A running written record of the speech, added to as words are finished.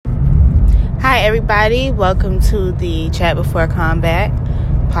Hi, everybody. Welcome to the Chat Before Combat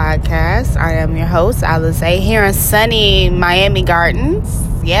podcast. I am your host, Alize, here in sunny Miami Gardens.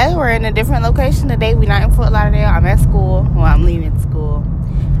 Yeah, we're in a different location today. We're not in Fort Lauderdale. I'm at school. Well, I'm leaving school.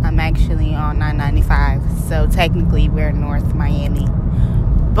 I'm actually on 995, so technically we're in North Miami.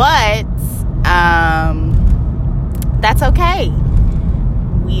 But that's okay.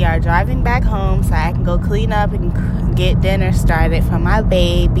 We are driving back home so I can go clean up and get dinner started for my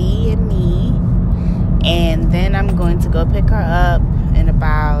baby and me. And then I'm going to go pick her up in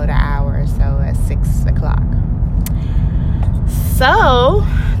about an hour or so at 6 o'clock. So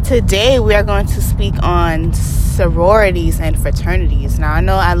today we are going to speak on sororities and fraternities. Now I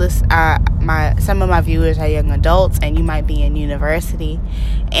know some of my viewers are young adults and you might be in university,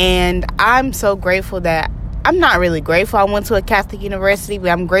 and I'm so grateful that I'm not really grateful I went to a Catholic university, but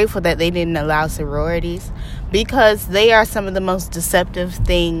I'm grateful that they didn't allow sororities, because they are some of the most deceptive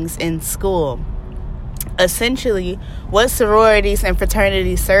things in school. Essentially, what sororities and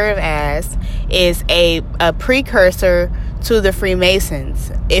fraternities serve as is a precursor to the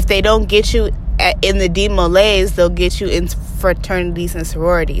Freemasons. If they don't get you in the demolays, they'll get you in fraternities and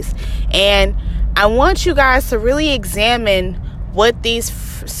sororities. And I want you guys to really examine what these,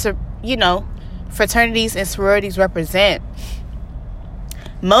 fraternities and sororities represent.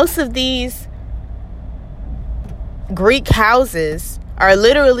 Most of these Greek houses are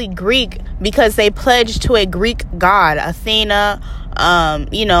literally Greek because they pledged to a Greek god, Athena,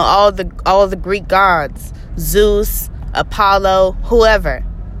 all the Greek gods, Zeus, Apollo, whoever,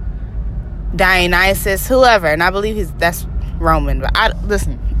 Dionysus, whoever. And I believe that's Roman, but I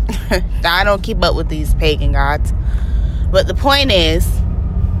don't keep up with these pagan gods. But the point is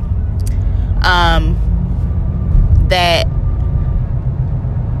that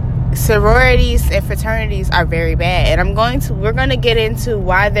sororities and fraternities are very bad, and we're going to get into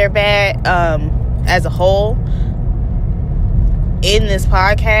why they're bad as a whole in this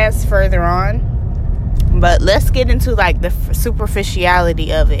podcast further on. But let's get into the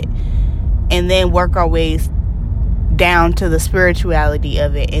superficiality of it, and then work our ways down to the spirituality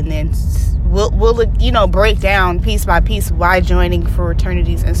of it, and then we'll break down piece by piece why joining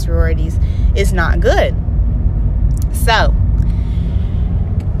fraternities and sororities is not good. So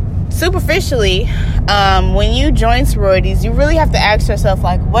superficially, when you join sororities, you really have to ask yourself,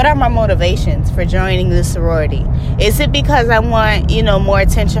 what are my motivations for joining this sorority? Is it because I want, more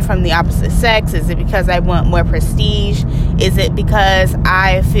attention from the opposite sex? Is it because I want more prestige? Is it because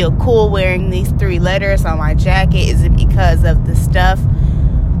I feel cool wearing these 3 letters on my jacket? Is it because of the stuff?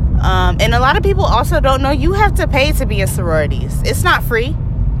 And a lot of people also don't know you have to pay to be in sororities. It's not free.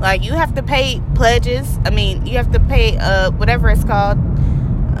 You have to pay pledges. You have to pay whatever it's called.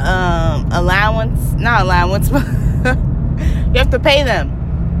 Not allowance, but you have to pay them.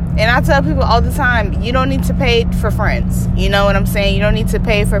 And I tell people all the time, you don't need to pay for friends. You know what I'm saying? You don't need to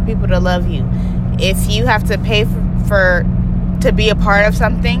pay for people to love you. If you have to pay for to be a part of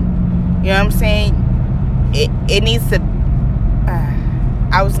something, you know what I'm saying? It needs to,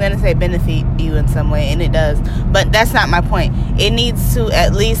 I was going to say benefit you in some way, and it does. But that's not my point. It needs to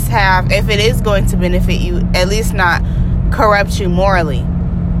at least have, if it is going to benefit you, at least not corrupt you morally.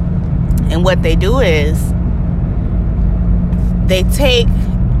 And what they do is they take,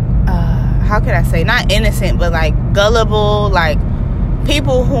 how can I say, not innocent, but gullible,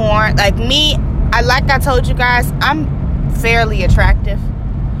 people who aren't like me. I told you guys, I'm fairly attractive.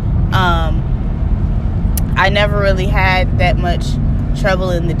 I never really had that much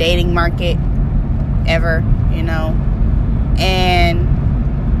trouble in the dating market ever, and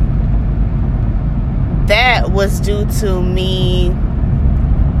that was due to me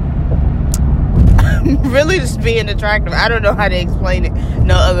really just being attractive. I don't know how to explain it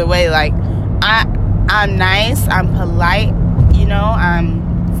no other way. I'm nice, I'm polite,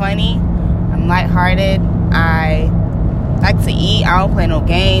 I'm funny, I'm lighthearted, I like to eat, I don't play no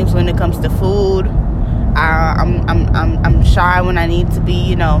games when it comes to food. I'm shy when I need to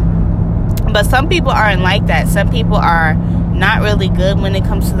be, but some people aren't like that. Some people are not really good when it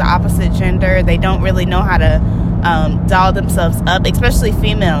comes to the opposite gender. They don't really know how to doll themselves up, especially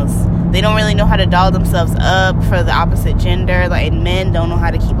females. They don't really know how to doll themselves up for the opposite gender. And men don't know how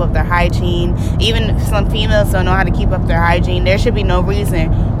to keep up their hygiene. Even some females don't know how to keep up their hygiene. There should be no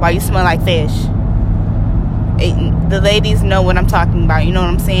reason why you smell like fish. The ladies know what I'm talking about. You know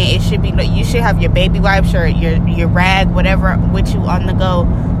what I'm saying? It should be, you should have your baby wipes or your rag, whatever, with you on the go,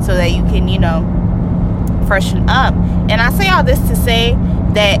 so that you can, freshen up. And I say all this to say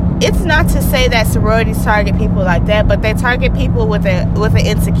that it's not to say that sororities target people like that, but they target people with an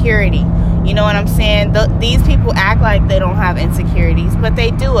insecurity. You know what I'm saying? These people act like they don't have insecurities, but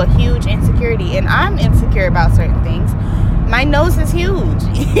they do, a huge insecurity. And I'm insecure about certain things. My nose is huge,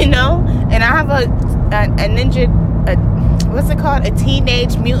 you know? And I have a ninja, what's it called? A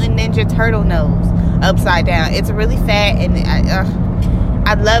teenage mutant ninja turtle nose upside down. It's really fat, and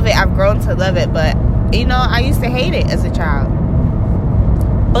I love it. I've grown to love it, but, you know, I used to hate it as a child.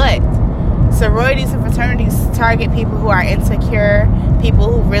 But sororities and fraternities target people who are insecure,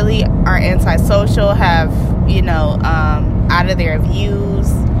 people who really are antisocial, have, you know, out of their views.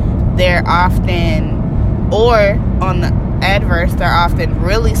 They're often, or on the adverse, they're often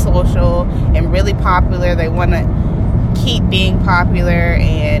really social and really popular. They want to keep being popular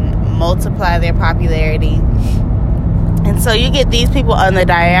and multiply their popularity. And so you get these people on the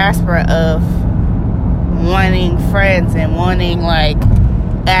diaspora of wanting friends and wanting, like,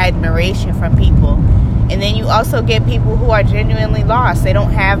 admiration from people. And then you also get people who are genuinely lost. They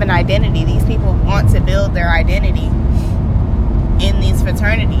don't have an identity. These people want to build their identity in these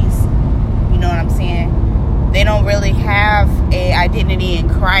fraternities. You know what I'm saying? They don't really have an identity in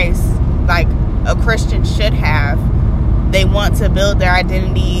Christ like a Christian should have. They want to build their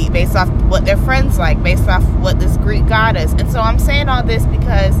identity based off what their friends like, based off what this Greek god is. And so I'm saying all this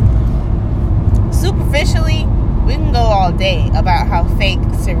because superficially, we can go all day about how fake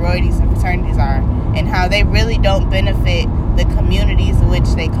sororities and fraternities are and how they really don't benefit the communities in which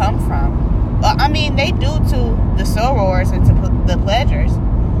they come from. Well, I mean, they do to the sorors and to the pledgers.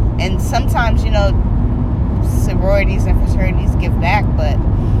 And sometimes, you know, sororities and fraternities give back, but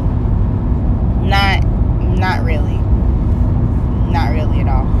not really. Not really at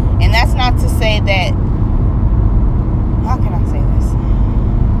all. And that's not to say that, how can I say this?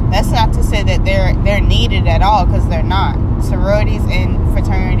 That's not to say that they're needed at all, because they're not. Sororities and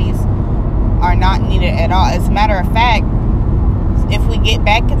fraternities are not needed at all. As a matter of fact, if we get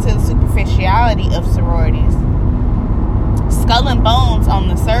back into the superficiality of sororities, Skull and Bones on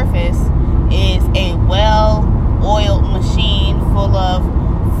the surface is a well-oiled machine full of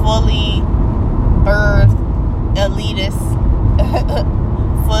fully birthed elitists,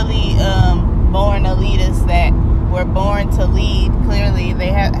 fully born elitists that were born to lead. Clearly, they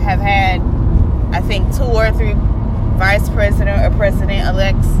have had, I think, 2 or 3 vice president or president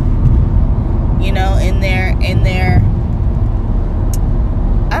elects, you know, in their.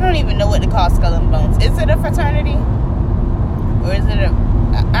 I don't even know what to call Skull and Bones. Is it a fraternity, or is it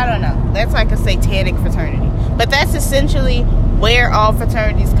I don't know. That's like a satanic fraternity, but that's essentially where all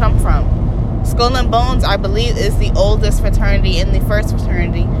fraternities come from. Skull and Bones, I believe, is the oldest fraternity and the first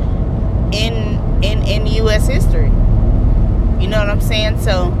fraternity in U.S. history. You know what I'm saying?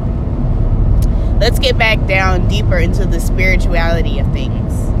 So let's get back down deeper into the spirituality of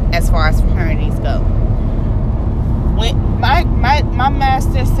things as far as fraternities go. When my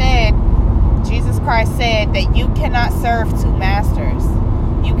master said, Jesus Christ said that you cannot serve 2 masters.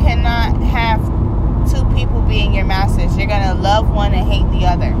 You cannot have 2 people being your masters. You're going to love one and hate the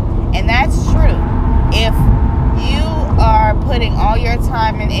other. And that's true. If you are putting all your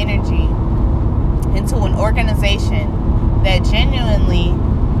time and energy into an organization that genuinely,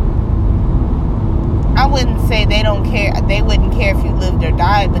 I wouldn't say they don't care, they wouldn't care if you lived or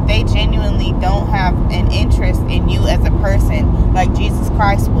died, but they genuinely don't have an interest in you as a person like Jesus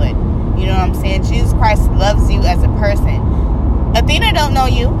Christ would. You know what I'm saying? Jesus Christ loves you as a person. Athena don't know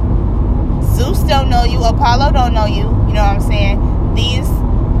you. Zeus don't know you. Apollo don't know you. You know what I'm saying? These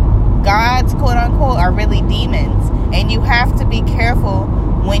gods, quote unquote, are really demons. And you have to be careful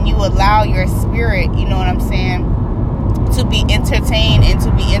when you allow your spirit, you know what I'm saying, to be entertained and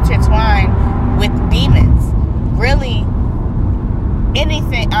to be intertwined with demons. Really,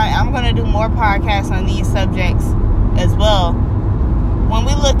 anything. I'm going to do more podcasts on these subjects as well. When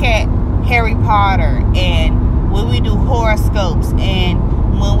we look at Harry Potter, and when we do horoscopes, and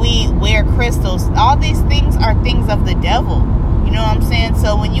when we wear crystals, all these things are things of the devil. You know what I'm saying?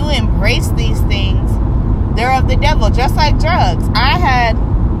 So when you embrace these things, they're of the devil, just like drugs. I had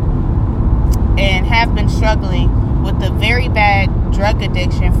and have been struggling with a very bad drug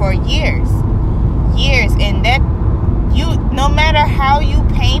addiction for years. And that, you, no matter how you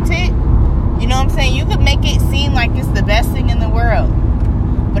paint it, you know what I'm saying, you could make it seem like it's the best thing in the world.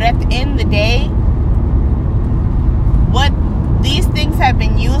 But at the end of the day, what these things have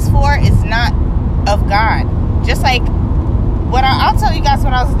been used for is not of God. Just like what I'll tell you guys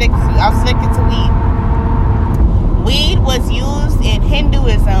what I was addicted to. I was addicted to weed. Weed was used in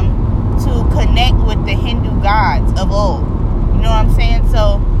Hinduism to connect with the Hindu gods of old. You know what I'm saying?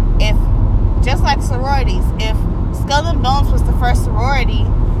 So if, just like sororities, if Skull and Bones was the first sorority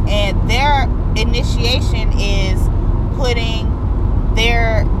and their initiation is putting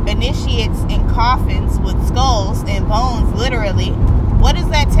They're initiates in coffins with skulls and bones, literally. What does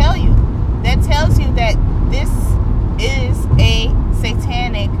that tell you? That tells you that this is a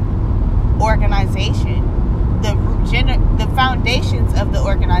satanic organization. The foundations of the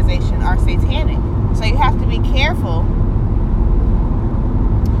organization are satanic. So you have to be careful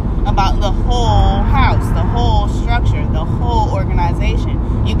about the whole house, the whole structure, the whole organization.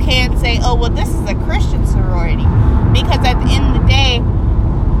 You can't say, oh, well, this is a Christian sorority. Because at the end of the day,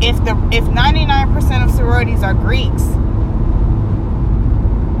 if 99% of sororities are Greeks,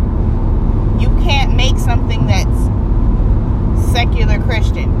 you can't make something that's secular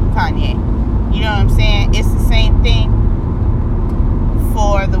Christian, Kanye. You know what I'm saying? It's the same thing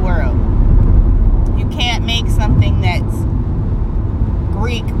for the world. You can't make something that's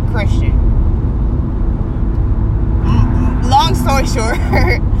Greek Christian. Long story short,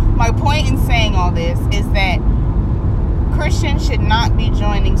 my point in saying all this is that Christians should not be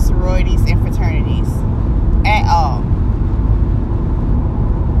joining sororities and fraternities at all.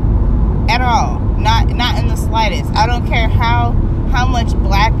 At all. Not in the slightest. I don't care how much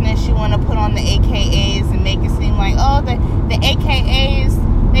blackness you want to put on the AKAs and make it seem like, oh, the AKAs,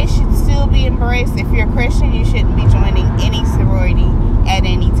 they should still be embraced. If you're a Christian, you shouldn't be joining any sorority at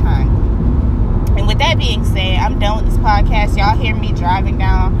any time. And with that being said, I'm done with this podcast. Y'all hear me driving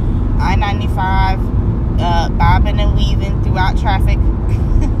down I-95, bobbing and weaving throughout traffic.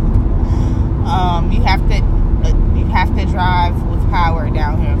 You have to drive with power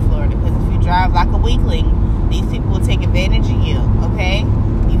down here in Florida, because if you drive like a weakling, these people will take advantage of you. Okay,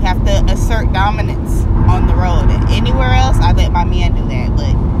 you have to assert dominance on the road. Anywhere else, I let my man do that,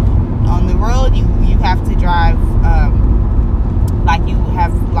 but on the road, you have to drive like you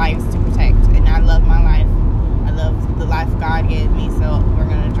have lives to protect. And I love my life. I love the life God gave me, so we're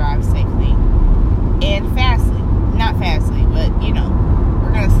gonna drive safely and fastly. Not fastly, but we're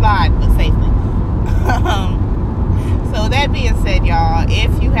gonna slide, but safely. So that being said, y'all,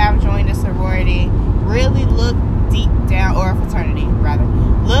 if you have joined a sorority, really look deep down, or a fraternity rather,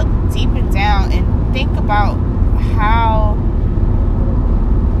 look deep and down and think about how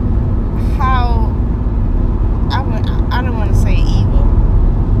I don't want to say evil,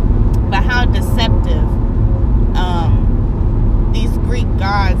 but how deceptive these Greek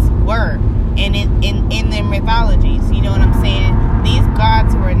gods were, and in their mythologies. You know what I'm saying? These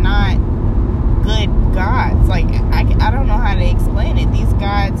gods were not good gods. Like, I don't know how to explain it. These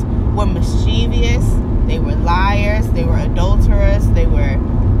gods were mischievous. They were liars. They were adulterers. They were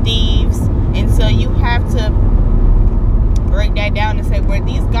thieves. And so you have to break that down and say, were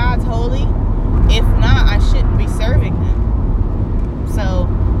these gods holy? If not, I shouldn't be serving them. So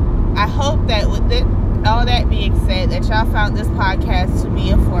I hope that with all that being said, that y'all found this podcast to be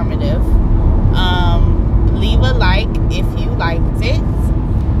informative. Leave a like if you liked it.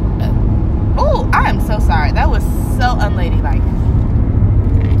 Oh, I am so sorry. That was so unladylike.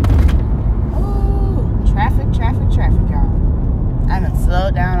 Oh, traffic, y'all. I done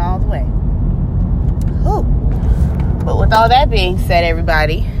slowed down all the way. Oh. But with all that being said,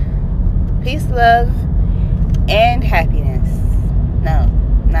 everybody, peace, love, and happiness. No,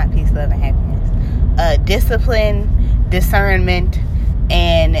 not peace, love, and happiness. Discipline, discernment,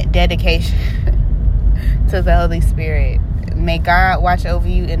 and dedication to the Holy Spirit. May God watch over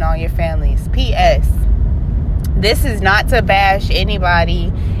you and all your families. P.S. This is not to bash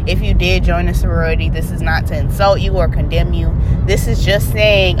anybody if you did join a sorority. This is not to insult you or condemn you. This is just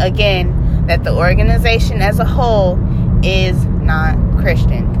saying, again, that the organization as a whole is not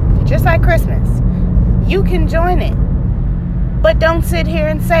Christian. Just like Christmas. You can join it. But don't sit here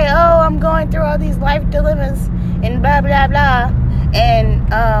and say, oh, I'm going through all these life dilemmas and blah, blah, blah.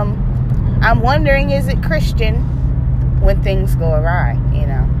 And I'm wondering, is it Christian? When things go awry,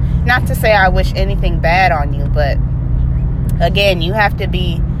 Not to say I wish anything bad on you, but again, you have to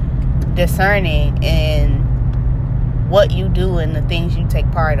be discerning in what you do and the things you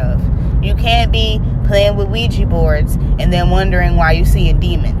take part of. You can't be playing with Ouija boards and then wondering why you're seeing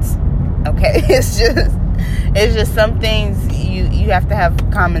demons. Okay? It's just some things you have to have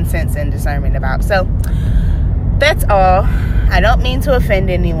common sense and discernment about. So that's all. I don't mean to offend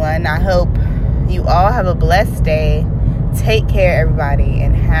anyone. I hope you all have a blessed day. Take care, everybody,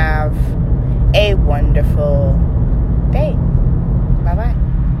 and have a wonderful day. Bye-bye.